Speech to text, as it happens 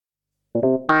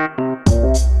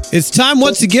It's time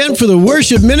once again for the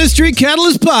Worship Ministry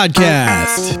Catalyst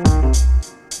Podcast.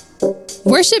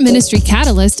 Worship Ministry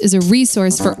Catalyst is a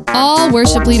resource for all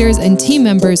worship leaders and team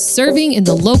members serving in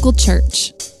the local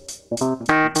church.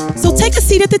 So take a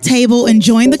seat at the table and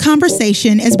join the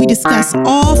conversation as we discuss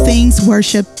all things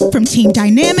worship, from team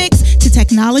dynamics to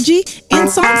technology and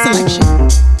song selection.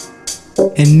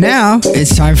 And now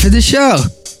it's time for the show.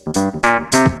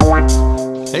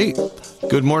 Hey,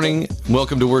 good morning.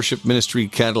 Welcome to Worship Ministry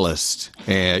Catalyst,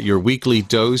 your weekly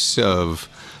dose of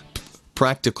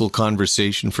practical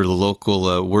conversation for the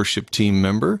local worship team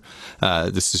member.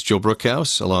 This is Joe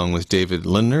Brookhouse along with David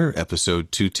Lindner,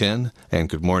 episode 210. And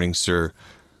good morning, sir.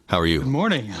 How are you? Good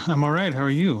morning. I'm all right. How are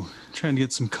you? Trying to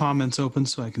get some comments open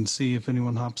so I can see if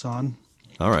anyone hops on.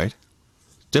 All right.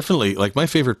 Definitely. Like, my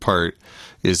favorite part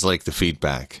is like the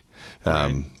feedback.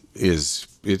 Right.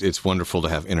 It's wonderful to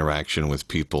have interaction with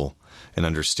people and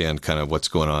understand kind of what's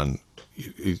going on.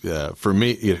 For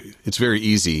me, it's very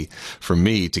easy for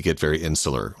me to get very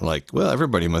insular. Like, well,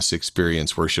 everybody must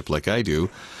experience worship like I do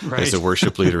as a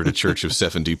worship leader at a church of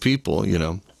 70 people, you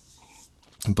know.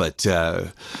 But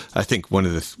I think one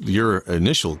of your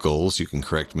initial goals, you can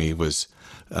correct me, was,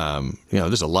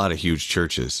 there's a lot of huge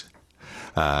churches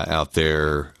out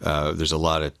there. There's a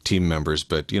lot of team members,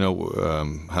 but,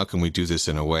 how can we do this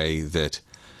in a way that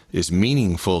is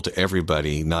meaningful to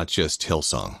everybody, not just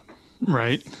Hillsong?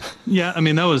 Right. Yeah. I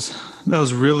mean, that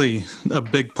was really a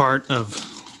big part of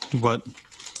what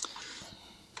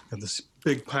this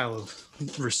big pile of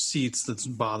receipts that's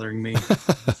bothering me.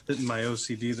 Hitting my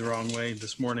OCD the wrong way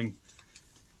this morning.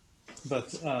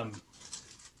 But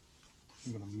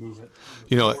I'm going to move it.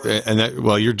 And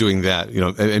while you're doing that,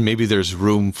 and maybe there's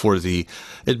room for the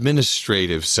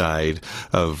administrative side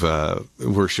of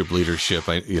worship leadership.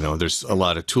 There's a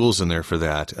lot of tools in there for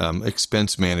that.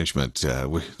 Expense management,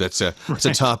 that's a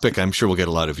topic I'm sure we'll get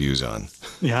a lot of views on.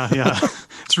 Yeah.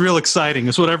 It's real exciting.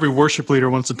 It's what every worship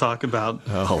leader wants to talk about.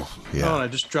 Oh, yeah. Oh, and I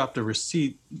just dropped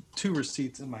two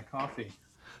receipts in my coffee.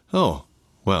 Oh,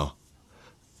 well.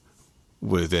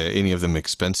 Were any of them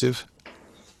expensive?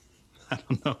 I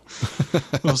don't know.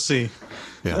 We'll see.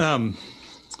 Yeah.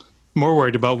 More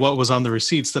worried about what was on the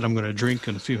receipts that I'm going to drink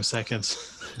in a few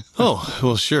seconds. Oh,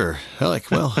 well, sure.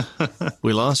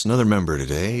 We lost another member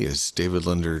today as David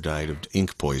Linder died of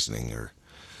ink poisoning or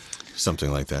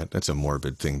something like that. That's a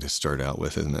morbid thing to start out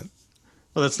with, isn't it?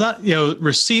 Well, that's not,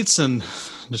 receipts, and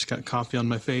I just got coffee on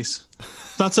my face.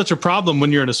 It's not such a problem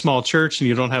when you're in a small church and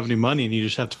you don't have any money and you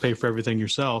just have to pay for everything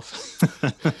yourself.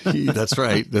 That's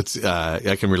right. That's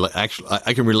I can relate. Actually,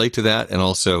 I can relate to that, and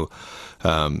also,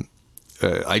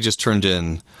 I just turned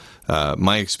in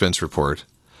my expense report.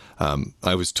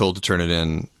 I was told to turn it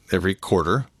in every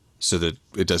quarter so that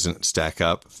it doesn't stack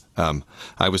up.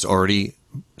 I was already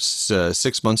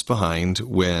 6 months behind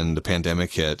when the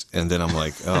pandemic hit, and then I'm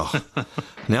like, oh,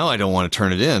 now I don't want to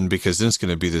turn it in because then it's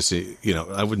going to be this,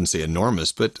 I wouldn't say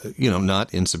enormous, but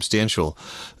not insubstantial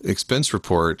expense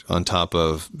report on top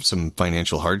of some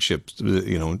financial hardships.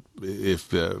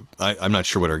 If I'm not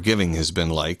sure what our giving has been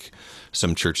like.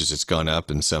 Some churches it's gone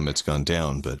up and some it's gone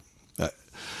down, but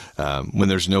when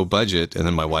there's no budget, and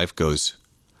then my wife goes,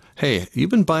 "Hey, you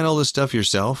been buying all this stuff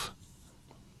yourself?"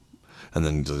 And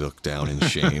then to look down in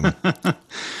shame.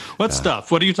 What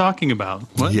stuff? What are you talking about?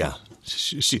 What? Yeah,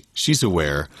 she's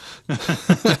aware.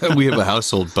 We have a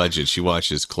household budget. She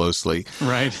watches closely.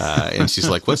 Right. And she's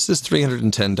like, "What's this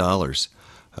 $310?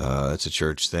 That's a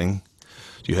church thing.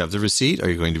 Do you have the receipt? Are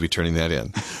you going to be turning that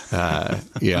in?"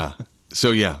 Yeah.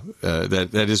 So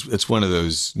it's one of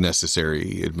those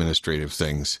necessary administrative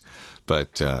things.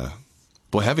 But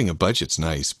boy, having a budget's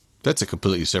nice. That's a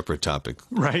completely separate topic.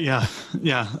 Right. Yeah.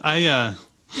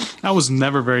 I was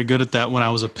never very good at that when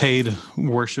I was a paid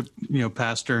worship,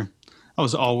 pastor. I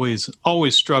was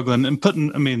always struggling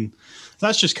and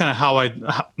that's just kind of how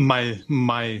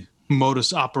my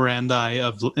modus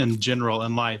operandi in general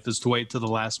in life is to wait till the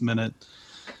last minute.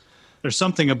 There's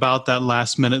something about that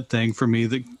last minute thing for me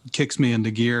that kicks me into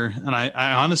gear. And I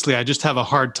honestly, I just have a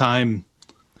hard time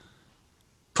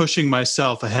pushing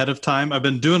myself ahead of time. I've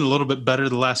been doing a little bit better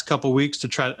the last couple of weeks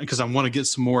because I want to get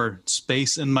some more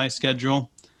space in my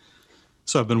schedule.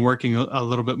 So I've been working a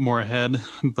little bit more ahead,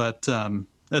 but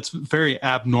that's very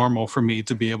abnormal for me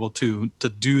to be able to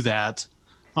do that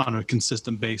on a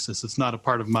consistent basis. It's not a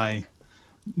part of my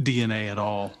DNA at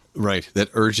all. Right. That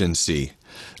urgency.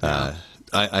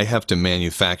 I have to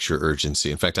manufacture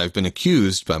urgency. In fact, I've been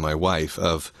accused by my wife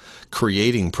of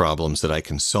creating problems that I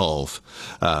can solve.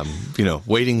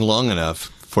 Waiting long enough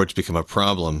for it to become a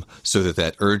problem, so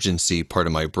that urgency part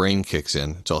of my brain kicks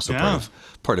in. It's also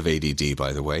part of ADD,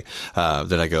 by the way,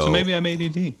 that I go. So maybe I'm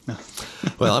ADD. No.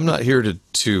 Well, I'm not here to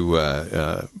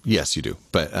yes, you do,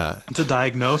 but to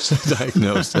diagnose.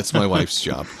 Diagnose. That's my wife's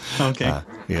job. Okay.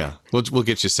 Yeah, we'll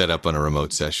get you set up on a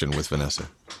remote session with Vanessa.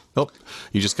 Oh,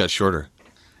 you just got shorter.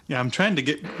 Yeah, I'm trying to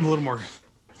get a little more,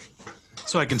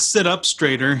 so I can sit up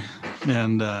straighter,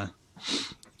 and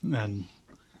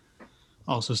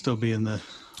also still be in the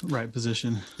right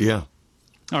position. Yeah.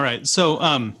 All right.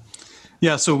 So,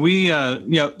 so we,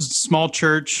 small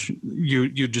church.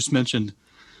 You just mentioned.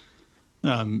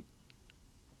 I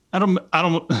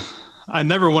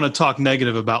never want to talk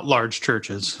negative about large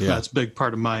churches. Yeah. That's a big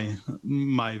part of my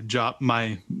job,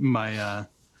 my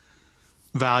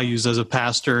values as a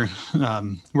pastor.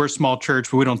 We're a small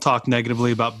church, but we don't talk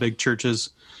negatively about big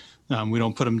churches. We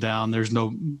don't put them down. There's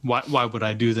no, why would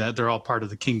I do that? They're all part of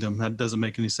the kingdom. That doesn't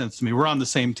make any sense to me. We're on the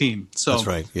same team. So that's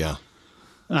right. Yeah.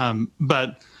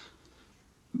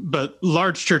 But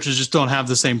large churches just don't have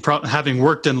the same having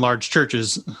worked in large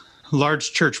churches,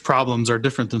 large church problems are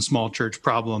different than small church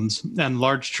problems, and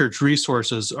large church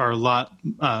resources are a lot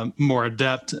more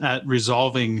adept at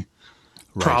resolving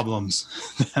problems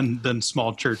than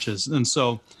small churches. And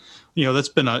so, that's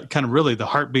been a kind of really the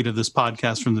heartbeat of this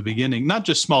podcast from the beginning. Not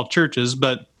just small churches,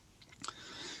 but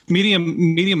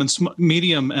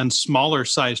medium and smaller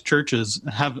sized churches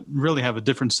have a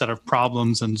different set of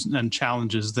problems and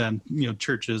challenges than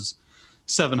churches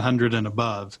 700 and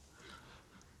above.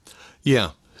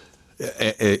 Yeah,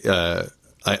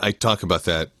 I talk about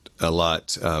that a lot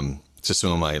to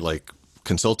some of my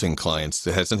consulting clients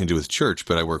that has nothing to do with church,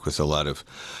 but I work with a lot of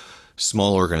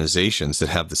small organizations that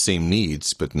have the same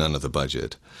needs but none of the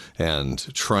budget,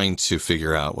 and trying to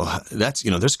figure out, well, that's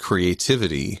there's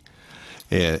creativity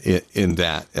in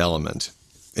that element,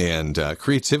 and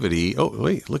creativity. Oh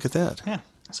wait, look at that! Yeah,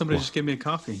 somebody just gave me a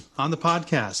coffee on the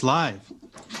podcast live.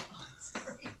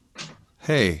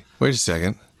 Hey, wait a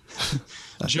second.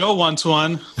 Joe wants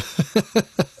one.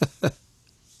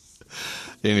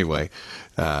 Anyway,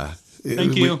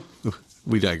 thank you.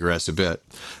 We digress a bit.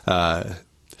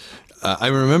 I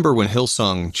remember when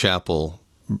Hillsong Chapel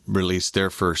released their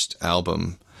first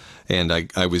album, and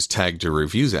I was tagged to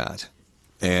review that.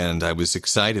 And I was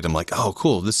excited. I'm like, oh,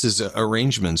 cool. This is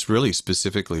arrangements really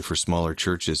specifically for smaller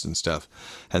churches and stuff.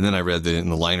 And then I read that in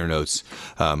the liner notes,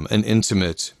 an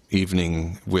intimate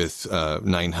evening with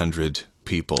 900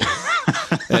 people.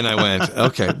 And I went,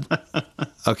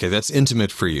 okay, that's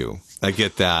intimate for you. I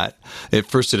get that. At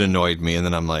first it annoyed me, and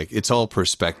then I'm like, it's all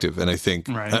perspective. And I think,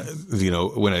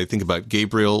 when I think about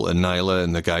Gabriel and Nyla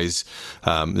and the guys,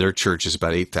 their church is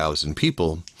about 8,000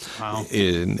 people. Wow.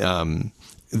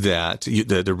 That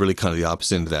they're really kind of the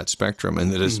opposite end of that spectrum.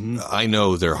 And that is, I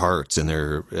know their hearts, and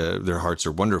their hearts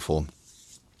are wonderful.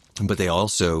 But they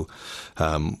also,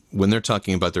 when they're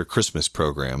talking about their Christmas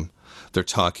program, they're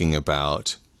talking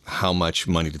about how much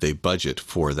money do they budget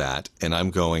for that. And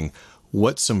I'm going,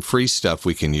 what's some free stuff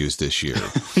we can use this year?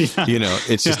 Yeah.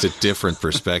 It's just a different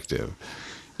perspective.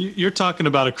 You're talking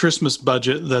about a Christmas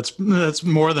budget that's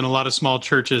more than a lot of small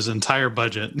churches' entire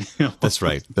budget. That's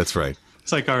right. That's right.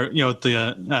 It's like our,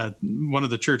 the one of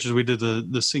the churches we did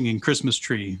the singing Christmas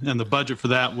tree, and the budget for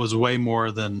that was way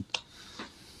more than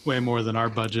our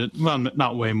budget. Well,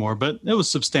 not way more, but it was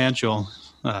substantial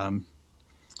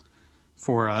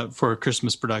for a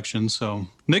Christmas production. So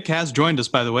Nick has joined us,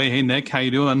 by the way. Hey, Nick, how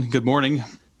you doing? Good morning.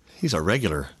 He's a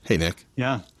regular. Hey, Nick.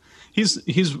 Yeah,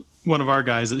 he's one of our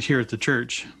guys here at the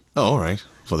church. Oh, all right.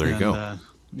 Well, there you go.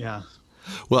 Yeah.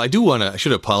 Well, I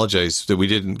should apologize that we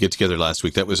didn't get together last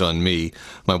week. That was on me.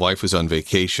 My wife was on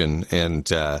vacation,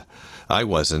 and I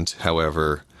wasn't.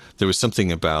 However, there was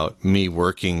something about me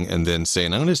working and then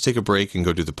saying, I'm going to take a break and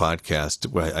go do the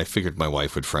podcast. I figured my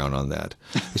wife would frown on that.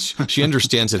 She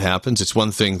understands it happens. It's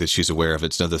one thing that she's aware of.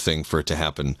 It's another thing for it to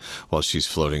happen while she's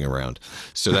floating around.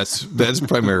 So that's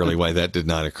primarily why that did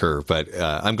not occur. But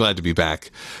I'm glad to be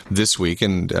back this week.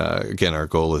 And again, our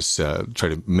goal is try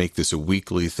to make this a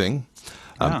weekly thing.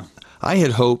 I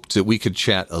had hoped that we could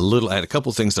chat a little. I had a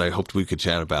couple things that I hoped we could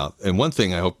chat about, and one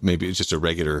thing I hope maybe it's just a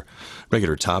regular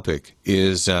topic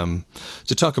is to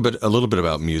talk a little bit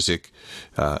about music.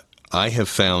 I have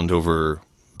found over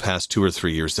the past 2 or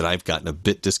 3 years that I've gotten a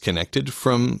bit disconnected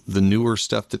from the newer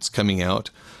stuff that's coming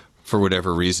out. For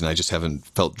whatever reason, I just haven't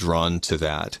felt drawn to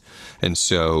that, and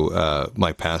so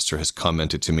my pastor has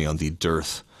commented to me on the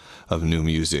dearth of new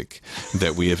music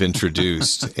that we have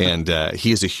introduced. And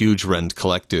he is a huge Rend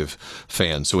Collective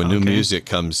fan. So when new music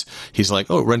comes, he's like,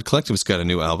 oh, Rend Collective's got a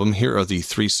new album. Here are the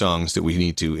 3 songs that we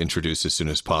need to introduce as soon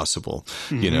as possible,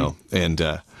 you know. And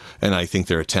I think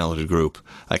they're a talented group.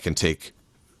 I can take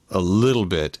a little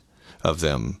bit of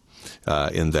them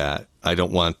in that. I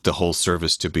don't want the whole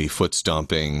service to be foot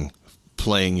stomping,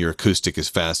 playing your acoustic as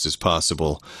fast as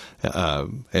possible,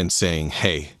 and saying,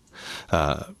 hey,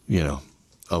 you know,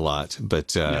 a lot.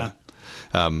 But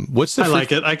what's the... I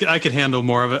like it. I could handle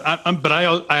more of it. But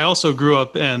I also grew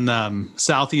up in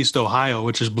Southeast Ohio,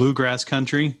 which is bluegrass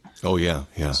country. Oh, yeah,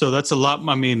 yeah. So that's a lot.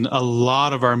 I mean, a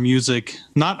lot of our music,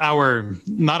 not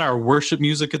our worship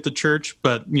music at the church,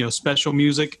 but, you know, special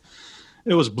music.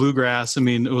 It was bluegrass. I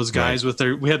mean, it was guys with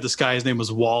their... We had this guy, his name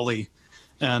was Wally.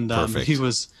 And he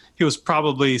was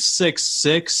probably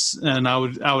 6'6", and I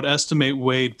would estimate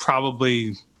weighed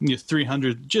probably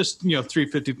 300, just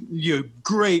 350.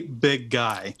 Great big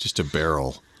guy, just a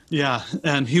barrel. Yeah,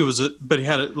 and he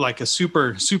had a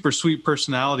super sweet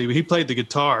personality. He played the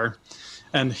guitar,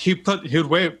 and he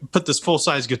would put this full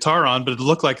size guitar on, but it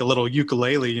looked like a little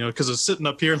ukulele, because it was sitting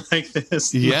up here like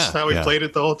this. Yeah, that's how he played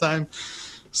it the whole time.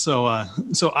 So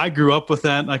I grew up with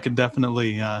that. I can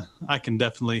definitely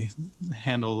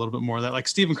handle a little bit more of that. Like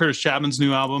Stephen Curtis Chapman's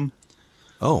new album.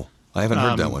 Oh, I haven't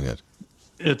heard that one yet.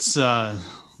 It's I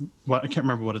can't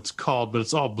remember what it's called, but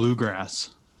it's all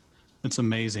bluegrass. It's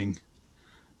amazing.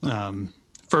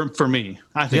 For me,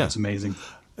 I think it's amazing.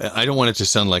 I don't want it to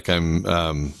sound like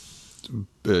I'm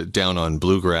down on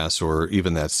bluegrass or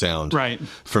even that sound. Right.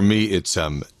 For me, it's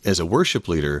as a worship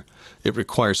leader, it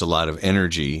requires a lot of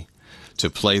energy to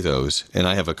play those, and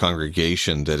I have a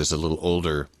congregation that is a little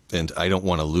older, and I don't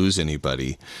want to lose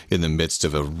anybody in the midst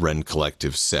of a Rend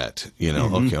Collective set.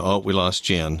 Okay, we lost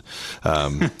Jan.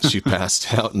 She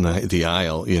passed out in the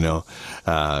aisle. And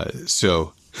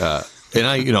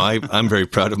I'm very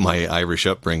proud of my Irish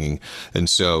upbringing, and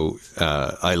so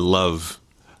I love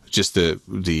just the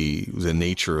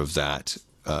nature of that.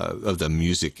 Of the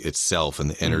music itself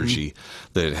and the energy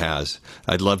that it has.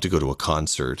 I'd love to go to a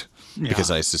concert because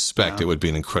I suspect it would be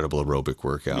an incredible aerobic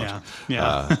workout.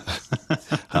 Yeah.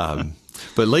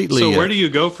 But lately... So where do you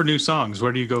go for new songs?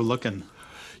 Where do you go looking?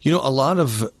 A lot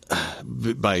of...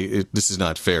 this is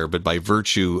not fair, but by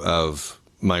virtue of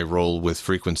my role with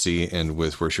Frequency and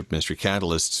with Worship Ministry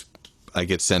Catalysts, I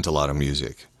get sent a lot of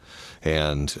music.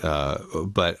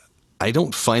 But I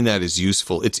don't find that as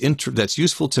useful. That's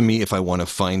useful to me if I want to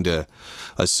find a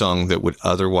song that would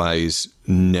otherwise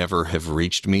never have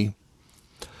reached me.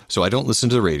 So I don't listen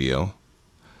to the radio.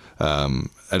 I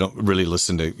really don't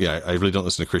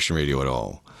listen to Christian radio at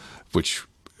all, which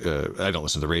I don't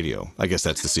listen to the radio. I guess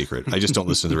that's the secret. I just don't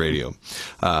listen to the radio.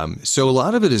 So a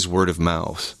lot of it is word of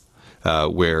mouth,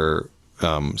 where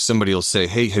somebody will say,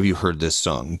 hey, have you heard this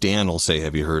song? Dan will say,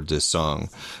 have you heard this song?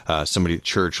 Somebody at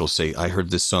church will say, I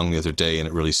heard this song the other day and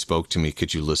it really spoke to me.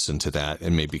 Could you listen to that?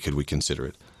 And maybe could we consider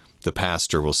it? The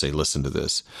pastor will say, listen to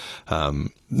this.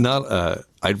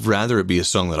 I'd rather it be a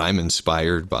song that I'm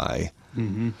inspired by.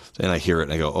 And I hear it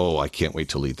and I go, oh, I can't wait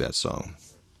to lead that song.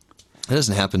 That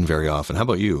doesn't happen very often. How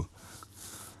about you?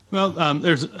 Well,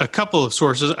 there's a couple of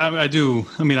sources.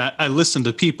 I listen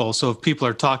to people. So if people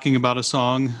are talking about a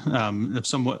song, if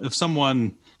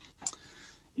someone,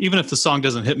 even if the song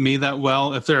doesn't hit me that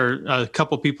well, if there are a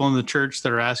couple people in the church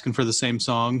that are asking for the same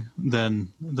song,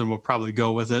 then we'll probably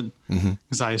go with it.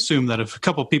 Because I assume that if a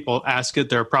couple people ask it,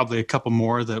 there are probably a couple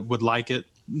more that would like it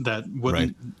that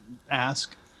wouldn't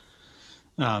ask.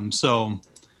 So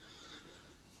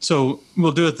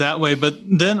we'll do it that way. But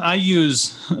then I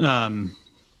use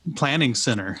Planning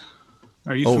Center.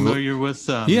 Are you familiar with?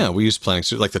 Yeah, we use Planning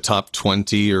Center, like the top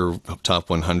 20 or top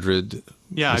 100.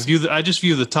 Yeah, I just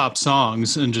view the top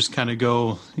songs and just kind of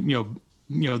go,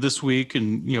 this week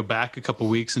and back a couple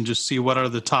weeks and just see what are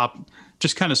the top.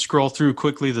 Just kind of scroll through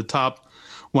quickly the top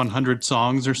 100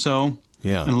 songs or so.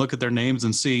 Yeah, and look at their names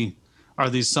and see are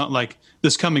these like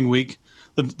this coming week.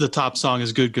 The top song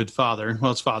is Good Good Father.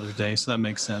 Well, it's Father's Day, so that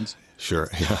makes sense.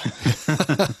 Sure.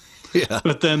 Yeah. Yeah.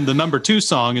 But then the number 2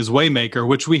 song is Waymaker,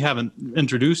 which we haven't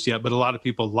introduced yet, but a lot of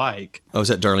people like. Oh, is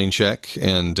that Darlene Zschech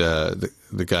and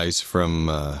the guys from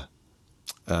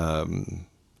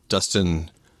Dustin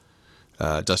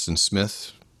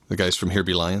Smith, the guys from Here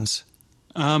Be Lions?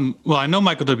 Well, I know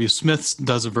Michael W. Smith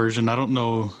does a version. I don't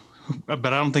know, but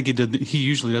I don't think he did. He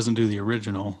usually doesn't do the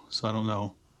original, so I don't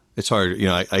know. It's hard.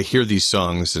 I hear these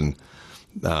songs and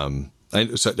I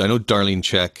know Darlene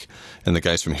Zschech and the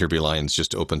guys from Here Be Lions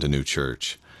just opened a new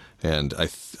church, and I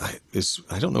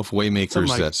don't know if Waymaker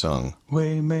is that song.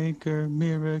 Waymaker,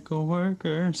 miracle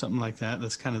worker, something like that.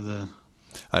 That's kind of the.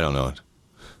 I don't know it.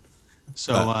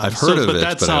 So I've heard of but it,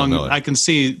 that but I don't song, know it. I can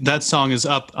see that song is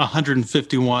up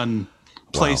 151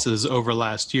 places over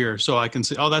last year. So I can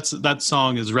see, that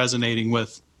song is resonating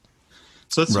with.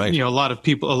 So that's Right. a lot of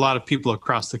people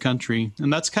across the country,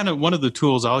 and that's kind of one of the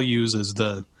tools I'll use is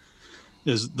the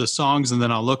songs, and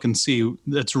then I'll look and see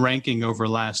its ranking over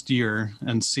last year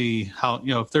and see how,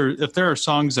 if there are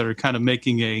songs that are kind of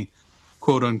making a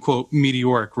quote unquote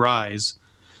meteoric rise,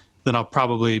 then I'll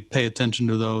probably pay attention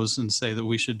to those and say that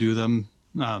we should do them.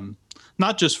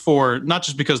 Not just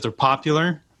because they're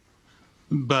popular,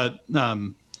 but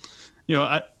I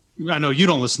know you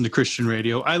don't listen to Christian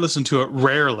radio. I listen to it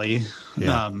rarely.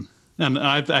 Yeah. And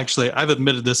I've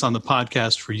admitted this on the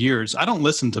podcast for years. I don't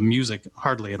listen to music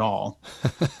hardly at all.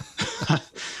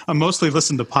 I mostly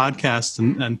listen to podcasts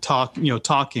and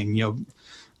talking,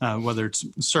 whether it's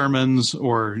sermons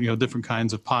or, different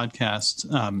kinds of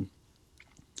podcasts.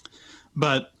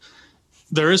 But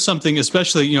there is something,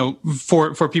 especially,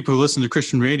 for people who listen to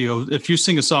Christian radio, if you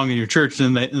sing a song in your church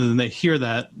and they hear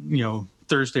that,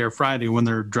 Thursday or Friday when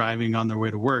they're driving on their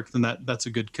way to work, then that's a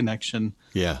good connection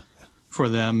for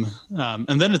them.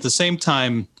 And then at the same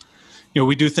time,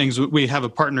 we do things, we have a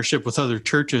partnership with other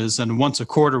churches, and once a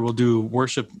quarter we'll do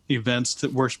worship events,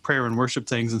 prayer and worship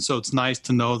things. And so it's nice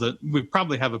to know that we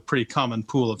probably have a pretty common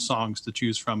pool of songs to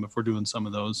choose from if we're doing some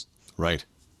of those. Right.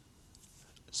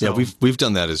 So, Yeah, we've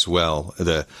done that as well.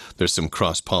 There's some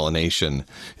cross-pollination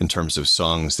in terms of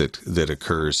songs that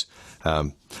occurs.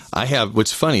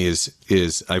 What's funny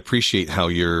is I appreciate how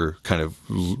you're kind of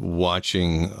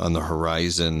watching on the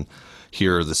horizon.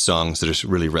 Here are the songs that are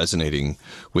really resonating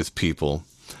with people.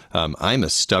 I'm a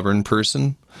stubborn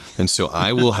person, and so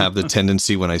I will have the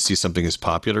tendency when I see something is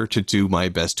popular to do my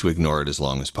best to ignore it as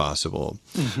long as possible,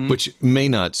 which may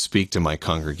not speak to my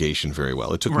congregation very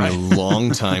well. It took me a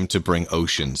long time to bring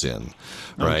Oceans in,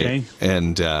 right? Okay.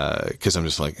 And because I'm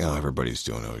just like, everybody's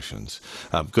doing Oceans.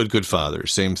 Good Father,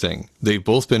 same thing. They've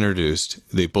both been introduced.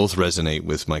 They both resonate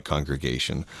with my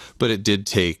congregation, but it did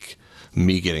take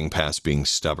me getting past being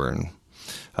stubborn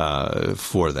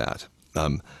for that.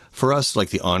 For us,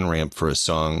 like the on-ramp for a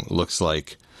song looks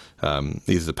like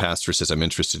either the pastor says, I'm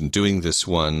interested in doing this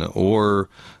one, or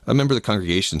a member of the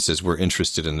congregation says, we're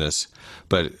interested in this.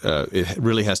 But it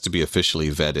really has to be officially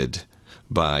vetted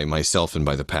by myself and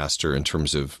by the pastor in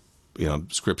terms of,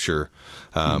 scripture.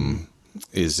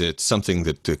 Is it something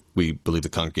that we believe the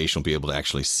congregation will be able to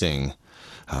actually sing?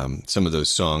 Some of those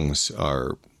songs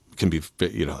can be,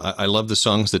 I love the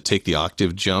songs that take the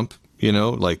octave jump.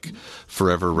 Like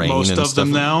Forever Rain. most and of stuff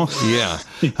them now. Yeah.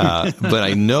 But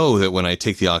I know that when I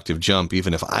take the octave jump,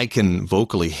 even if I can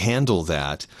vocally handle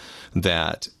that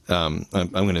I'm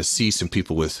going to see some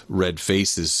people with red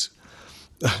faces,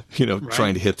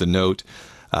 trying to hit the note.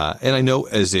 And I know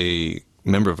as a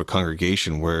member of a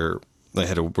congregation where I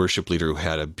had a worship leader who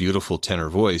had a beautiful tenor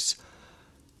voice,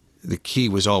 the key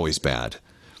was always bad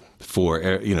for,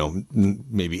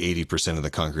 maybe 80% of the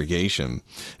congregation.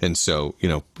 And so,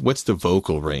 what's the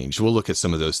vocal range? We'll look at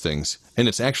some of those things. And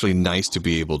it's actually nice to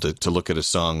be able to look at a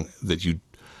song that you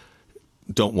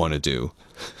don't want to do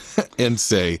and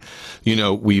say,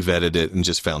 we vetted it and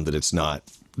just found that it's not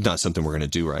something we're going to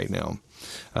do right now.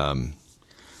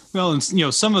 Well, and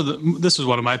this is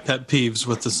one of my pet peeves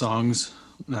with the songs.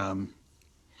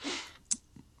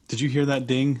 Did you hear that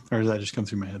ding, or did that just come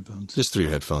through my headphones? Just through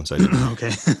your headphones, I did.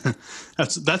 Okay.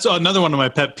 That's another one of my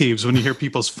pet peeves, when you hear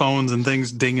people's phones and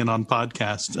things dinging on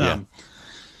podcasts.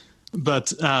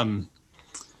 But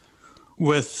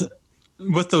with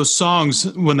those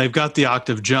songs, when they've got the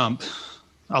octave jump,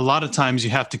 a lot of times you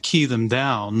have to key them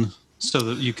down so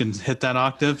that you can hit that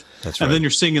octave. That's right. And then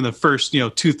you're singing the first,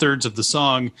 2/3 of the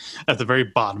song at the very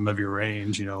bottom of your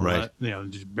range, Right.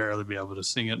 just barely be able to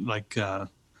sing it like,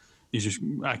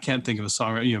 I can't think of a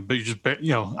song, but you just,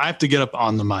 I have to get up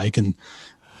on the mic and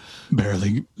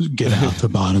barely get out the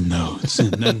bottom notes,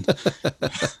 and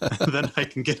then I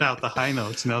can get out the high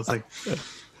notes. It's like,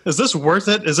 is this worth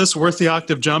it? Is this worth the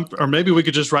octave jump? Or maybe we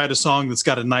could just write a song that's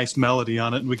got a nice melody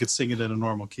on it and we could sing it in a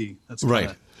normal key. That's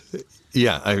right.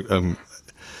 Yeah.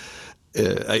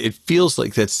 It feels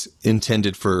like that's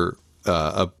intended for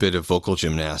a bit of vocal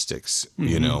gymnastics,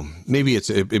 maybe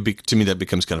to me that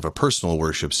becomes kind of a personal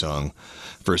worship song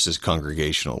versus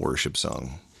congregational worship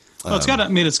song. Well,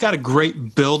 it's got a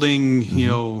great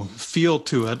building, feel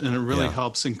to it, and it really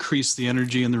helps increase the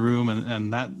energy in the room,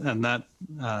 and that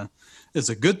is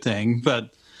a good thing.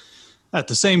 But at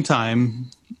the same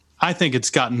time, I think it's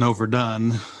gotten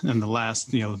overdone in the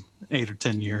last 8 or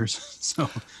 10 years. So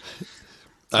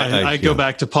I go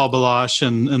back to Paul Baloche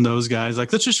and those guys.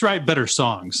 Like, let's just write better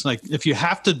songs. Like, if you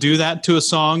have to do that to a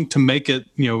song to make it,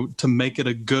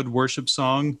 a good worship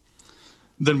song,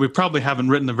 then we probably haven't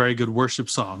written a very good worship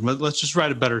song. Let's just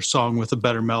write a better song with a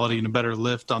better melody and a better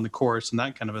lift on the chorus and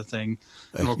that kind of a thing,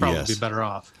 and we'll probably be better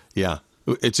off. Yeah.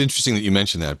 It's interesting that you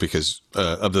mentioned that, because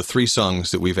of the 3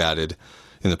 songs that we've added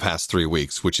in the past 3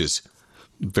 weeks, which is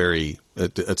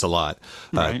it's a lot.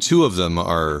 Right. 2 of them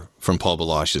are from Paul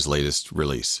Baloche's latest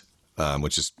release,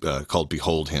 which is called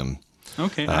Behold Him.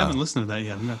 Okay, I haven't listened to that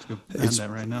yet. I'm going to have to go add that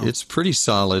right now. It's pretty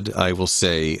solid, I will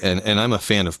say, and I'm a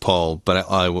fan of Paul, but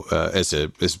I as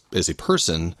a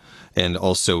person, and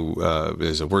also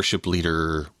as a worship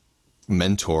leader,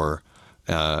 mentor,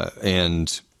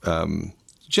 and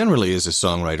generally as a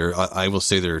songwriter, I will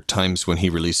say there are times when he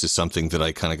releases something that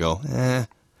I kind of go, eh.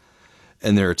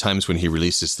 And there are times when he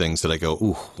releases things that I go,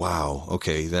 ooh, wow,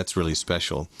 okay, that's really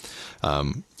special.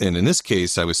 And in this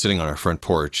case, I was sitting on our front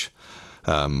porch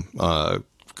a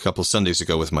couple Sundays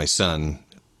ago with my son,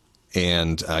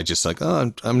 and I just like,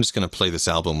 I'm just going to play this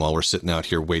album while we're sitting out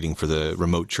here waiting for the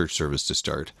remote church service to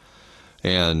start.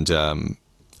 And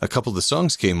a couple of the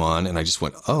songs came on, and I just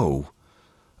went, oh,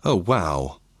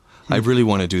 wow. I really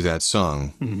want to do that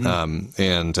song.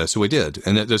 Mm-hmm. So I did.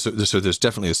 And there's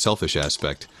definitely a selfish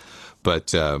aspect.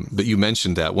 But you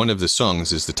mentioned that one of the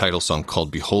songs is the title song called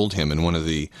 "Behold Him," and one of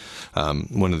the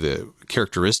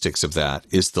characteristics of that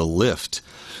is the lift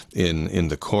in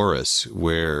the chorus,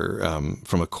 where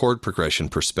from a chord progression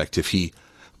perspective, he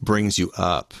brings you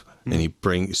up, and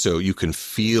so you can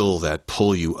feel that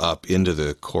pull you up into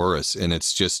the chorus, and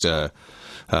it's just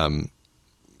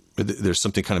there's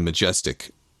something kind of majestic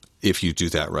if you do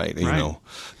that right. Right.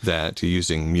 That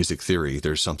using music theory,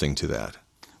 there's something to that.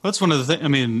 That's one of the things. I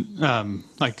mean,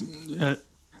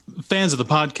 fans of the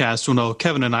podcast will know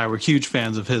Kevin and I were huge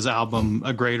fans of his album,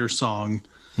 A Greater Song.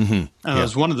 Mm-hmm. And it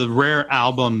was one of the rare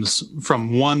albums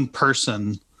from one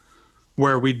person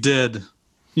where we did,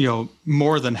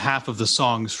 more than half of the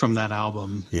songs from that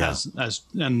album. Yeah.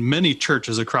 And many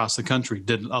churches across the country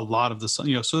did a lot of the, so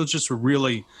it's just a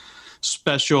really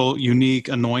special, unique,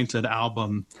 anointed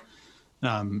album.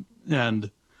 And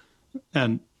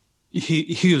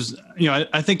he was,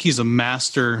 I think he's a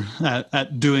master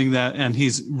at doing that, and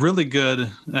he's really good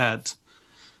at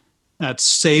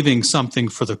saving something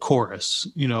for the chorus,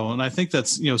 and I think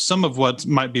that's, some of what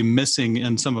might be missing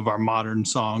in some of our modern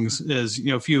songs is,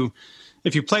 if you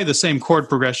play the same chord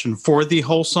progression for the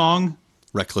whole song,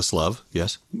 Reckless Love,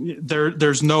 yes.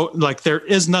 There's no, there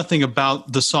is nothing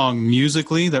about the song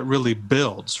musically that really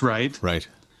builds, right? Right.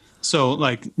 So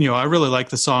I really like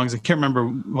the songs. I can't remember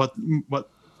what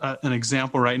an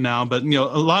example right now, but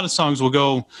a lot of songs will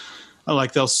go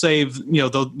they'll save,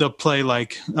 they'll play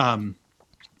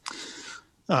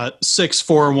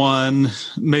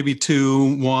 6-4-1, maybe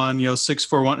 2-1,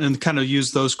 6-4-1, and kind of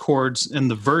use those chords in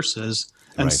the verses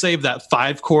and save that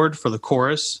 5 chord for the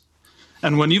chorus.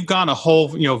 And when you've gone a whole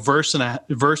verse and a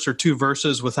verse or 2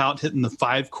 verses without hitting the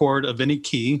 5 chord of any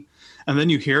key, and then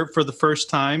you hear it for the first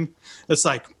time, it's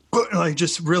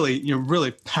just really,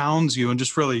 really pounds you and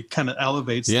just really kind of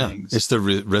elevates things. It's the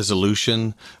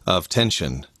resolution of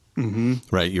tension,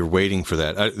 right? You're waiting for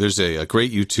that. There's a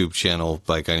great YouTube channel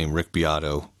by a guy named Rick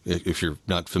Beato. If you're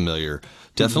not familiar,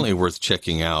 definitely worth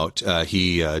checking out.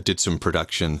 He did some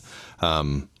production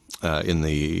in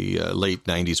the late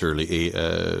 90s,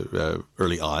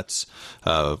 early aughts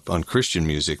on Christian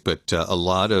music, but a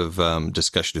lot of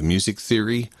discussion of music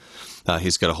theory.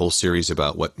 He's got a whole series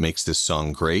about what makes this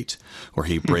song great, where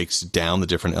he breaks down the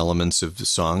different elements of the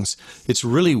songs. It's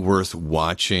really worth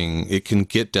watching. It can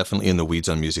get definitely in the weeds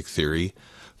on music theory,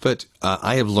 but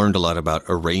I have learned a lot about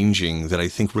arranging that I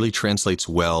think really translates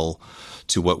well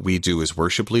to what we do as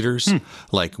worship leaders.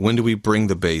 Like, when do we bring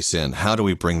the bass in? How do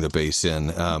we bring the bass in?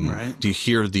 Do you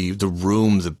hear the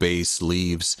room the bass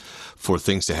leaves for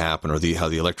things to happen, or how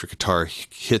the electric guitar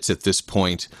hits at this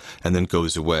point and then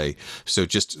goes away? So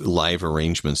just live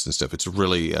arrangements and stuff. It's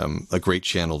really a great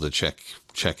channel to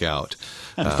check out.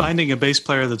 And finding a bass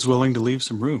player that's willing to leave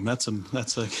some room. That's a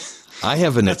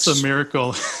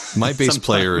miracle. My bass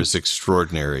player is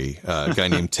extraordinary. A guy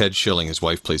named Ted Schilling. His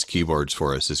wife plays keyboards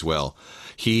for us as well.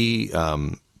 He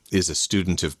is a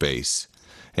student of bass,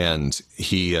 and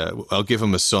I'll give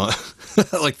him a song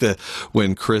like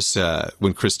when Chris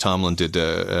Tomlin did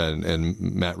and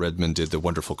Matt Redman did the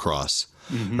Wonderful Cross,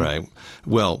 right?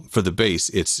 Well, for the bass,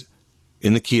 it's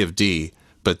in the key of D,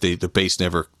 but the bass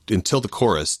never, until the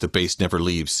chorus, the bass never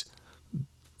leaves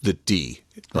the D,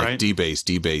 D bass,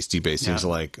 D bass, D bass. Yeah. It's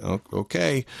like,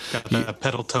 okay. Got a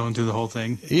pedal tone through the whole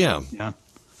thing. Yeah. Yeah.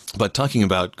 But talking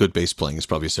about good bass playing is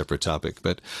probably a separate topic.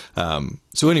 But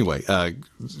so anyway,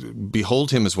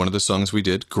 Behold Him is one of the songs we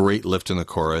did. Great lift in the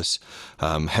chorus.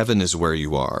 Heaven is Where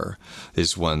You Are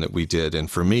is one that we did.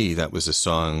 And for me, that was a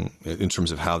song, in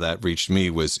terms of how that reached me,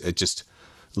 was it just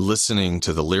listening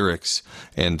to the lyrics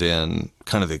and then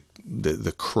kind of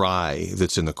the cry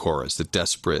that's in the chorus, the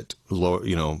desperate,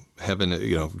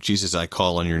 heaven, Jesus, I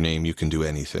call on your name, you can do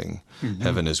anything. Mm-hmm.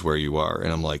 Heaven is where you are.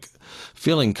 And I'm like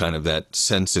feeling kind of that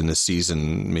sense in the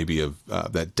season, maybe of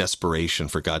that desperation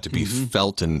for God to be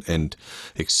felt and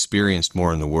experienced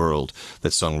more in the world.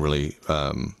 That song really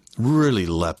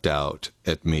leapt out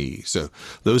at me. So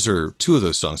those are two of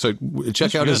those songs. So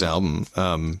check out his album,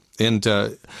 and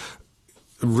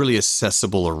really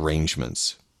accessible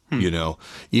arrangements.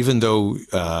 Even though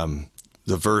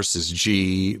the verse is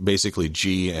G, basically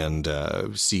G and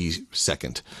C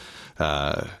second,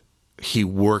 he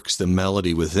works the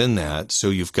melody within that, so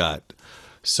you've got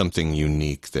something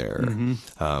unique there.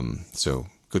 Mm-hmm. So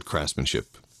good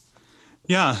craftsmanship.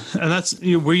 Yeah, and that's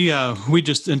we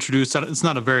just introduced that. It's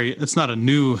not a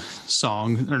new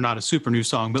song, or not a super new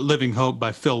song, but Living Hope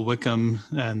by Phil Wickham,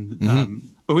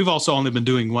 and but we've also only been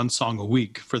doing one song a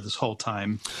week for this whole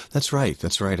time. That's right.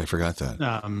 I forgot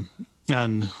that.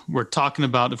 And we're talking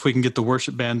about if we can get the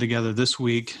worship band together this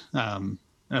week, but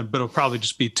it'll probably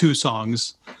just be 2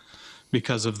 songs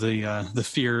because of the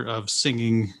fear of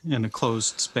singing in a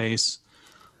closed space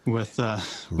with a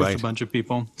bunch of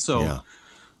people. So. Yeah.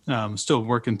 Still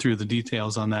working through the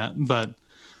details on that, but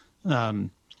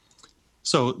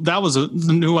so that was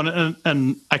the new one,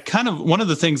 and I kind of, one of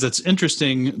the things that's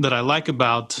interesting that I like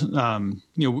about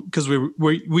because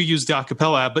we use the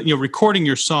acapella app, but recording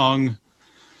your song,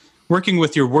 working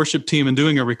with your worship team and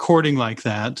doing a recording like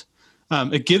that,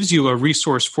 it gives you a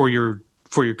resource for your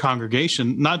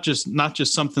congregation, not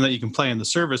just something that you can play in the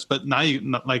service, but now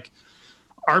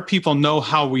our people know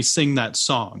how we sing that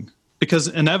song. Because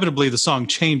inevitably the song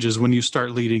changes when you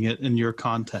start leading it in your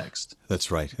context.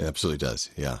 That's right. It absolutely does.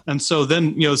 Yeah. And so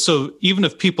then, so even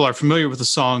if people are familiar with the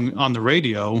song on the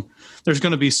radio, there's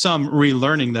going to be some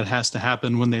relearning that has to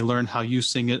happen when they learn how you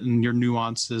sing it and your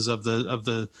nuances of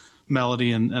the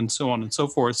melody and so on and so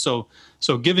forth. So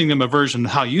giving them a version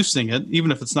of how you sing it,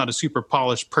 even if it's not a super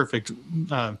polished, perfect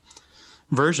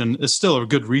version, is still a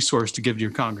good resource to give to your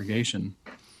congregation.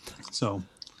 So...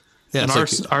 Yeah,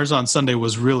 and ours on Sunday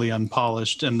was really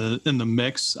unpolished in the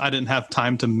mix. I didn't have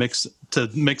time to mix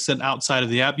it outside of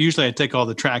the app. Usually I take all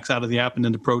the tracks out of the app and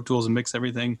into Pro Tools and mix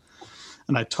everything.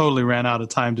 And I totally ran out of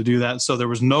time to do that. So there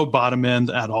was no bottom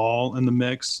end at all in the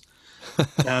mix.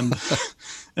 And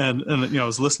I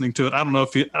was listening to it. I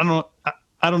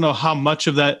don't know how much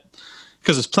of that,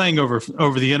 because it's playing over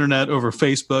the internet, over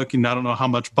Facebook, and I don't know how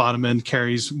much bottom end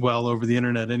carries well over the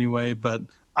internet anyway, but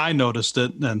I noticed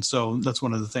it, and so that's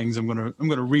one of the things I'm gonna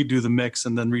redo the mix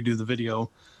and then redo the video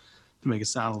to make it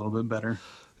sound a little bit better.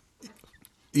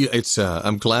 Yeah, it's.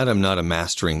 I'm glad I'm not a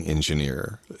mastering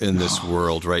engineer in this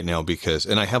world right now,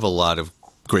 and I have a lot of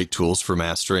great tools for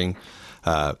mastering.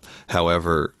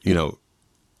 However,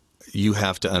 you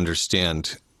have to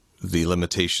understand the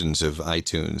limitations of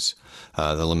iTunes,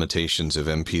 the limitations of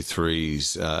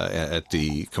MP3s at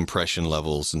the compression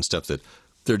levels and stuff that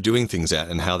they're doing things at,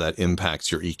 and how that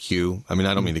impacts your EQ. I mean,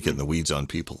 I don't mean to get in the weeds on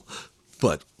people,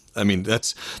 but I mean,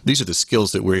 these are the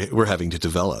skills that we're having to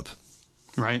develop.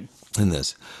 Right. In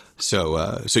this.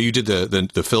 So you did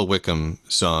the Phil Wickham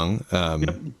song.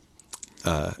 Yep.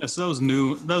 Yes, that was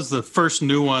new. That was the first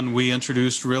new one we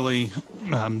introduced really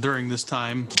during this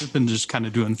time. We've been just kind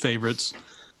of doing favorites.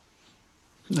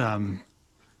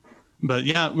 But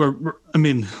yeah,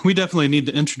 we definitely need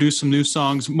to introduce some new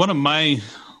songs. One of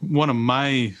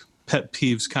my pet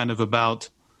peeves kind of about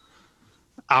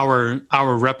our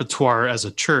repertoire as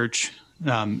a church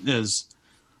is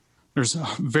there's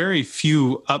very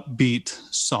few upbeat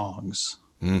songs.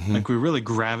 Mm-hmm. Like we really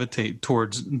gravitate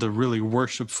towards the really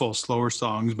worshipful, slower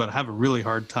songs, but I have a really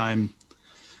hard time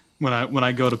when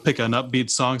I go to pick an upbeat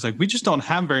song. It's like we just don't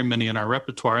have very many in our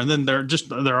repertoire, and then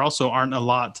there also aren't a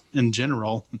lot in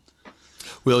general.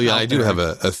 Well, yeah, I do have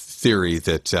a theory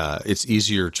that it's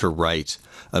easier to write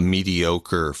a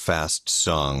mediocre fast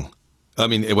song. I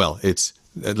mean, well, it's.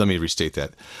 Let me restate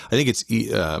that. I think it's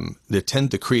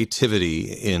the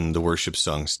creativity in the worship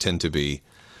songs tend to be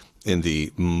in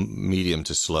the medium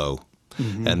to slow,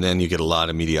 and then you get a lot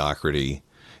of mediocrity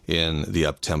in the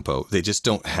up tempo. They just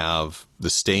don't have the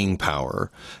staying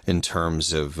power in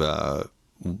terms of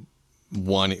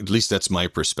one. At least that's my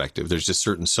perspective. There's just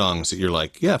certain songs that you're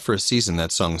like, yeah, for a season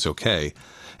that song's okay,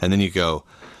 and then you go,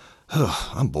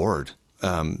 oh, I'm bored.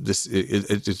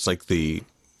 It's like the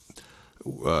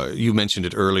you mentioned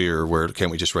it earlier, where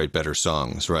can't we just write better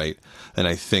songs, right? And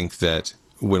I think that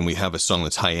when we have a song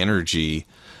that's high energy,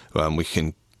 we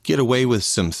can get away with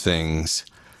some things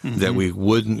that we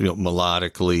wouldn't,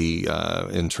 melodically,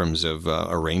 in terms of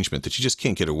arrangement, that you just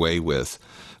can't get away with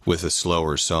a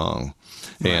slower song.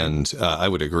 Right. And I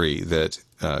would agree that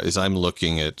as I'm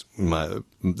looking at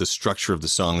the structure of the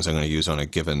songs I'm going to use on a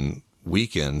given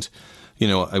weekend,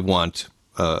 I want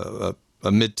a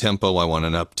mid-tempo, I want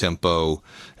an up-tempo,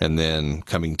 and then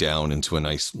coming down into a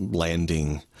nice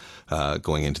landing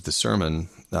going into the sermon.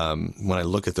 When I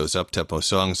look at those up-tempo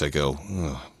songs, I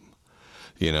go,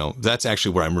 that's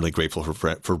actually where I'm really grateful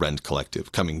for Rend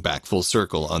Collective, coming back full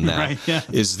circle on that. Right, yeah.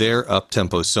 Is their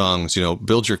up-tempo songs,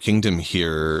 Build Your Kingdom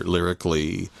here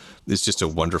lyrically is just a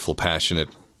wonderful, passionate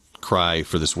cry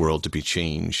for this world to be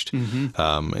changed.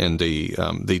 And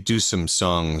they do some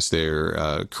songs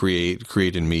there.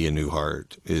 Create in Me a New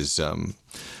Heart is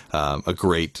a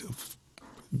great,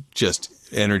 just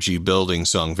energy building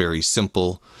song, very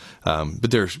simple.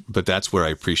 But that's where I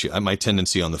appreciate my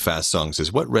tendency on the fast songs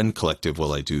is, what Rend Collective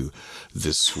will I do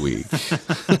this week?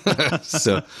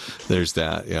 So there's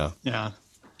that. Yeah. Yeah.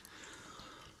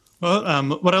 Well,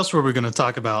 what else were we going to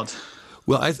talk about?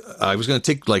 Well, I was going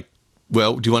to take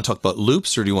do you want to talk about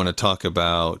loops, or do you want to talk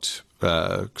about,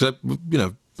 or do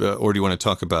you want to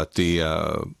talk about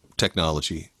the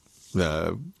technology,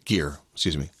 gear?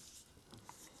 Excuse me.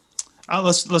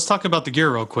 Let's talk about the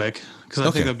gear real quick, because I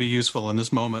think Okay. that'd be useful in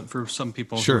this moment for some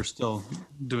people who Sure. are still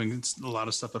doing a lot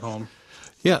of stuff at home.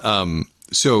 Yeah. I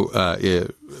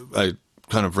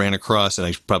kind of ran across, and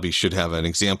I probably should have an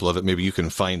example of it. Maybe you can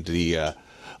find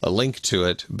a link to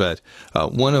it. But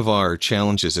one of our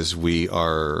challenges as we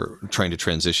are trying to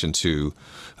transition to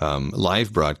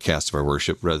live broadcast of our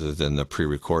worship rather than the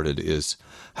pre-recorded is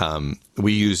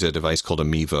we use a device called a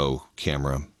Mevo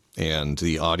camera, and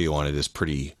the audio on it is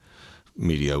pretty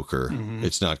mediocre.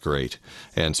 It's not great.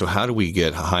 And so how do we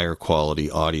get higher quality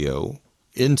audio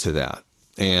into that?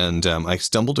 And I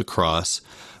stumbled across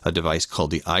a device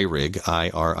called the iRig,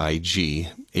 I-R-I-G,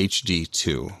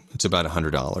 HD2. It's about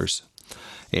 $100.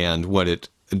 And what it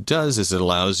does is it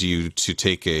allows you to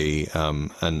take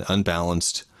an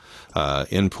unbalanced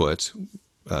input,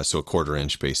 so a 1/4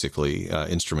 inch basically,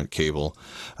 instrument cable,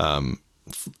 and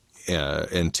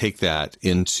take that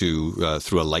into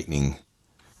through a lightning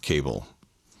cable.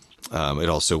 It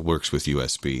also works with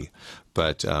USB.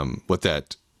 But what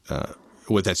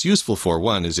that's useful for,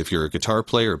 one, is if you're a guitar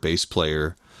player, a bass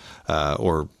player,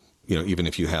 or even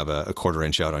if you have a 1/4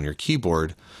 inch out on your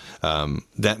keyboard,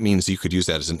 that means you could use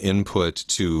that as an input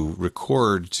to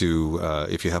record to,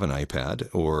 if you have an iPad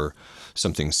or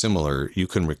something similar, you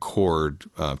can record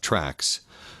tracks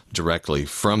directly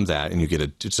from that, and you get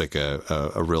it's like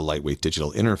a real lightweight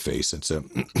digital interface. It's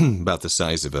about the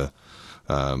size of a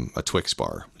Twix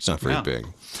bar. It's not very big.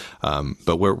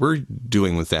 But what we're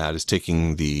doing with that is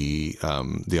taking the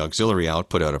auxiliary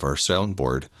output out of our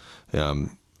soundboard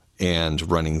and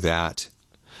running that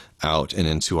out and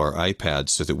into our iPad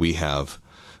so that we have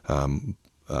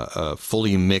a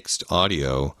fully mixed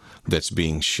audio that's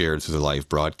being shared through the live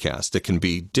broadcast. That can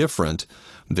be different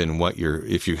than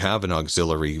if you have an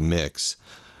auxiliary mix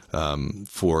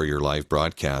for your live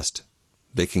broadcast,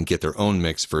 they can get their own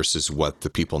mix versus what the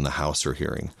people in the house are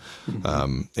hearing.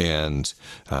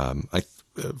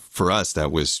 For us,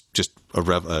 that was just a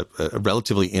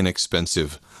relatively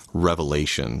inexpensive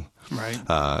revelation, right?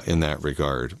 In that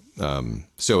regard.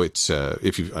 So it's I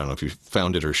don't know if you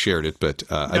found it or shared it, but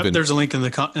There's a link in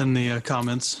the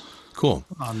comments. Cool.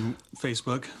 On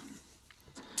Facebook.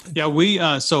 Yeah, we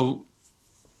so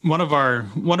one of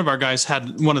our guys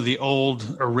had one of the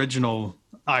old original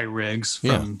iRigs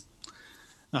from.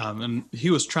 And he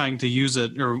was trying to use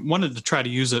it, or wanted to try to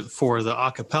use it for the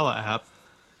Acapella app,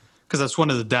 because that's one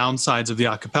of the downsides of the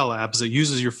Acapella app is it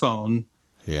uses your phone.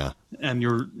 Yeah. And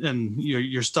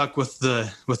you're stuck with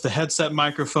the headset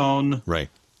microphone. Right.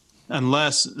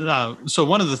 Unless so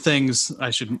one of the things I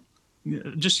should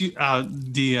just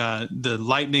the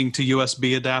Lightning to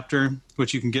USB adapter,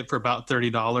 which you can get for about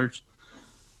 $30.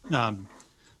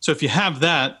 So if you have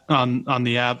that on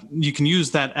the app, you can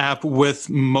use that app with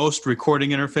most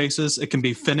recording interfaces. It can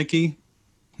be finicky,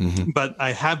 but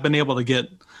I have been able to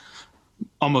get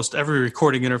almost every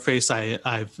recording interface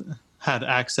I've had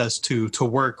access to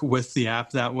work with the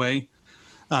app that way.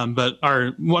 But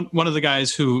one of the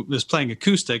guys who is playing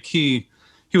acoustic, he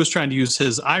was trying to use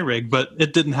his iRig, but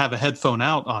it didn't have a headphone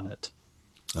out on it.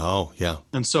 Oh, yeah.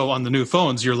 And so on the new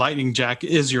phones, your lightning jack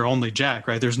is your only jack,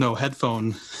 right? There's no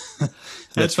headphone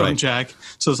right. jack.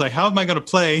 So it's like, how am I going to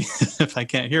play if I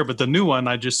can't hear? But the new one,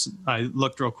 I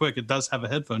looked real quick. It does have a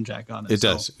headphone jack on it. It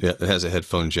does. Yeah, it has a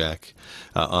headphone jack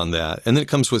on that. And then it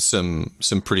comes with some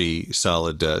pretty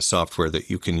solid software that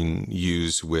you can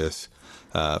use with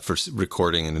for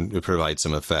recording and provide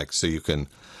some effects. So you can,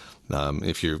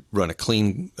 if you run a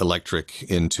clean electric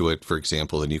into it, for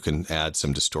example, then you can add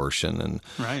some distortion and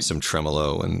some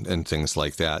tremolo and things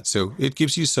like that. So it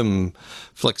gives you some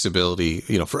flexibility.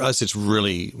 For us, it's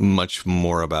really much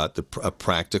more about a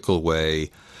practical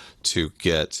way to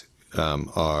get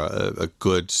a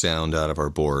good sound out of our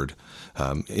board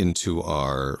into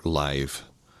our live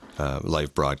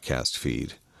broadcast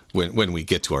feed when we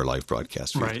get to our live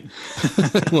broadcast feed.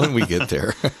 Right. When we get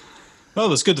there.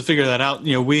 Well, it's good to figure that out.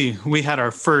 We had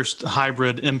our first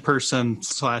hybrid in-person /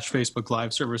 Facebook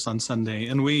Live service on Sunday,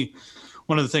 and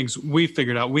one of the things we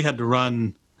figured out, we had to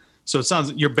run. So it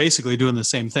sounds you're basically doing the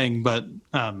same thing, but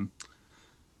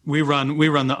we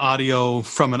run the audio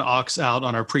from an aux out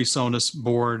on our PreSonus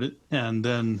board, and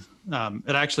then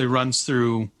it actually runs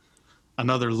through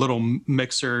another little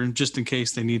mixer just in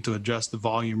case they need to adjust the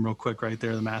volume real quick right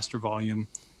there, the master volume,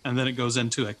 and then it goes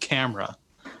into a camera.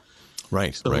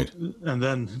 Right. And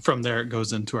then from there it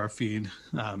goes into our feed.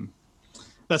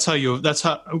 That's how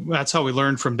we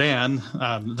learned from Dan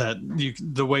that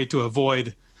the way to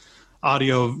avoid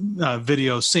audio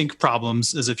video sync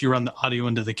problems is if you run the audio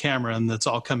into the camera and that's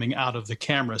all coming out of the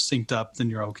camera synced up, then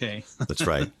you're okay. That's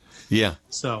right. Yeah.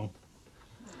 So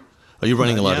are you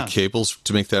running a lot of cables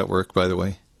to make that work, by the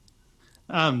way?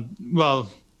 Well,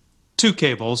 2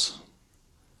 cables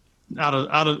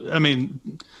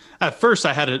at first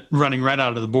I had it running right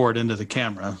out of the board into the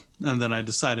camera, and then I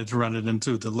decided to run it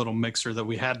into the little mixer that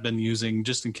we had been using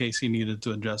just in case he needed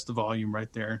to adjust the volume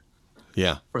right there.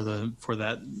 Yeah. For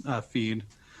that feed.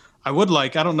 I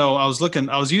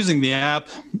was using the app.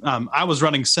 I was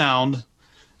running sound,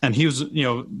 and he was,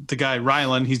 the guy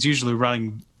Rylan, he's usually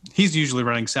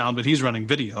running sound, but he's running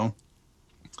video.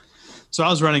 So I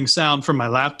was running sound from my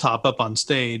laptop up on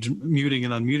stage, muting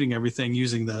and unmuting everything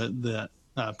using the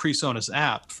PreSonus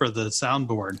app for the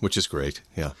soundboard, which is great.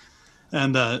 Yeah.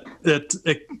 And it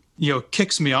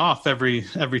kicks me off every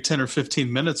 10 or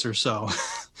 15 minutes or so.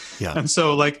 Yeah. And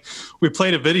so we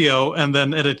played a video and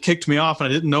then it had kicked me off and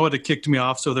I didn't know it had kicked me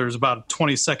off. So there was about a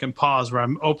 20-second pause where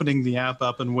I'm opening the app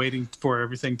up and waiting for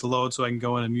everything to load so I can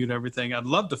go in and mute everything. I'd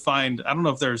love to find, I don't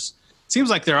know if seems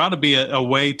like there ought to be a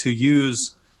way to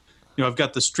use, I've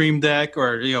got the Stream Deck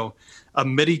or, a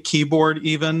MIDI keyboard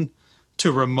even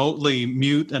to remotely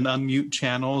mute and unmute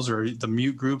channels or the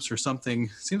mute groups or something.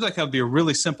 Seems like that would be a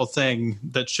really simple thing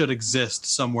that should exist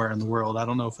somewhere in the world. I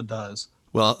don't know if it does.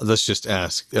 Well, let's just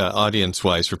ask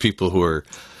audience-wise for people who are,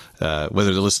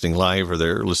 whether they're listening live or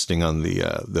they're listening on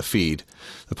the feed,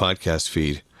 the podcast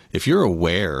feed, if you're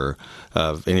aware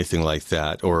of anything like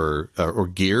that or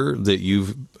gear that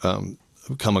you've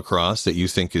come across that you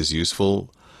think is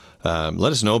useful,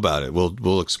 let us know about it.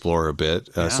 We'll explore a bit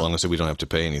as long as we don't have to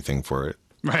pay anything for it.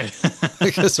 Right. I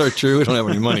guess are true. We don't have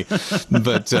any money,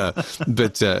 but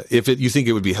if you think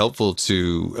it would be helpful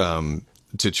to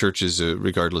churches,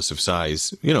 regardless of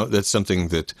size, that's something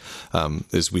that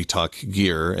as we talk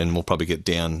gear, and we'll probably get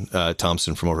Dan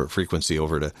Thompson from over at Frequency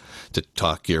over to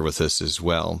talk gear with us as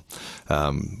well.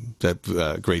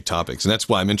 Great topics, and that's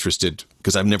why I'm interested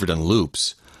because I've never done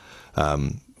loops.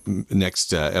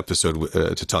 Next episode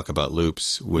to talk about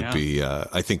loops would be,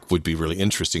 I think, would be really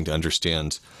interesting to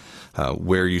understand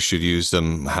where you should use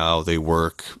them, how they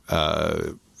work.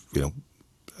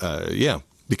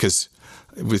 Because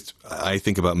I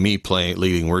think about me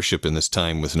leading worship in this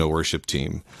time with no worship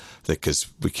team, because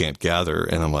we can't gather,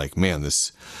 and I'm like, man,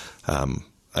 this.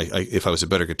 If I was a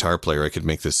better guitar player, I could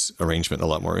make this arrangement a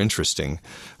lot more interesting.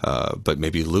 But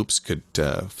maybe loops could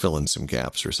fill in some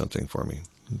gaps or something for me.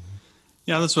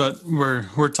 Yeah, that's what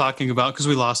we're talking about because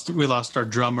we lost our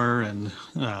drummer and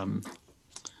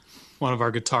one of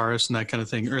our guitarists and that kind of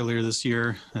thing earlier this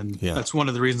year, and that's one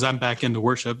of the reasons I'm back into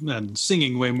worship and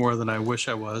singing way more than I wish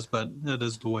I was, but it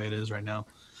is the way it is right now.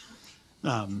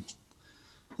 And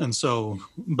so,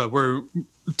 but we're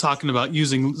talking about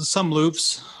using some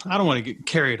loops. I don't want to get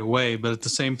carried away, but at the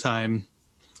same time,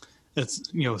 it's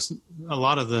a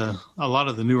lot of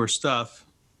the newer stuff.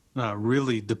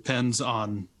 Really depends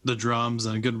on the drums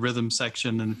and a good rhythm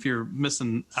section. And if you're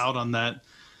missing out on that,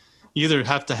 you either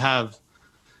have to have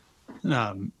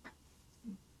a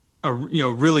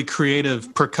really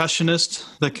creative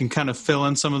percussionist that can kind of fill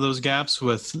in some of those gaps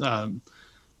with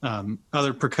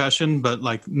other percussion. But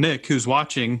like Nick, who's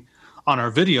watching, on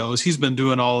our videos. He's been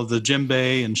doing all of the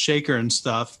djembe and shaker and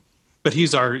stuff, but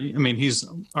he's our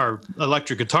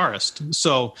electric guitarist.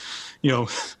 So,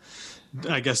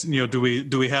 I guess, do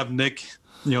we have Nick,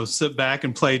 sit back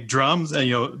and play drums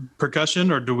and,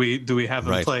 percussion, or do we have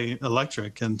him play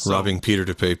electric? And so, robbing Peter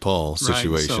to pay Paul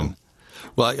situation.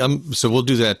 Right, Well, so we'll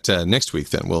do that next week.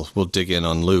 Then we'll dig in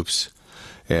on loops,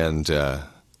 and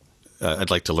I'd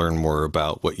like to learn more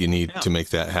about what you need to make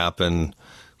that happen.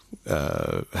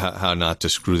 How not to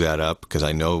screw that up, because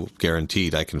I know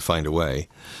guaranteed I can find a way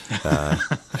for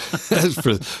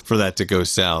that to go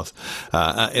south.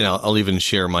 And I'll even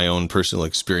share my own personal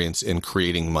experience in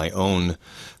creating my own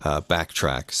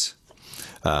backtracks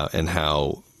and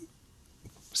how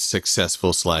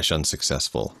successful /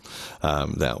 unsuccessful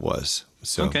that was.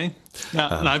 So okay,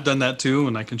 and I've done that too,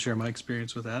 and I can share my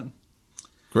experience with that.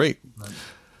 Great.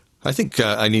 I think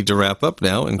I need to wrap up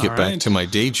now and get back to my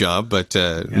day job. But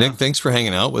Nick, thanks for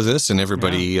hanging out with us, and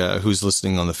everybody who's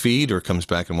listening on the feed or comes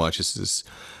back and watches this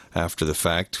after the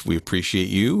fact. We appreciate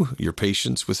you, your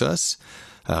patience with us,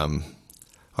 our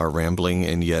rambling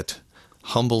and yet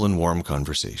humble and warm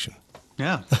conversation.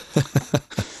 Yeah.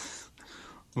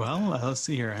 Well, let's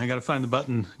see here. I got to find the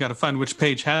button. Got to find which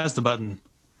page has the button.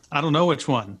 I don't know which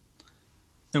one.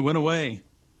 It went away.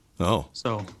 Oh.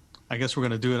 So I guess we're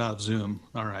going to do it out of Zoom.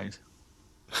 All right.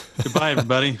 Goodbye,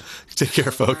 everybody. Take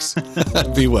care, folks.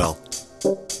 Be well.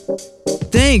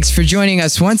 Thanks for joining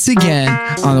us once again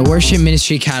on the Worship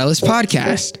Ministry Catalyst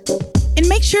podcast. And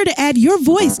make sure to add your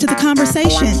voice to the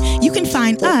conversation. You can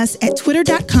find us at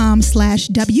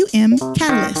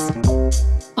twitter.com/WMCatalyst.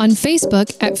 On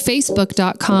Facebook at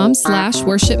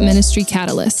facebook.com/Worship Ministry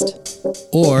Catalyst.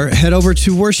 Or head over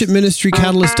to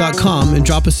worshipministrycatalyst.com and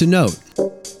drop us a note.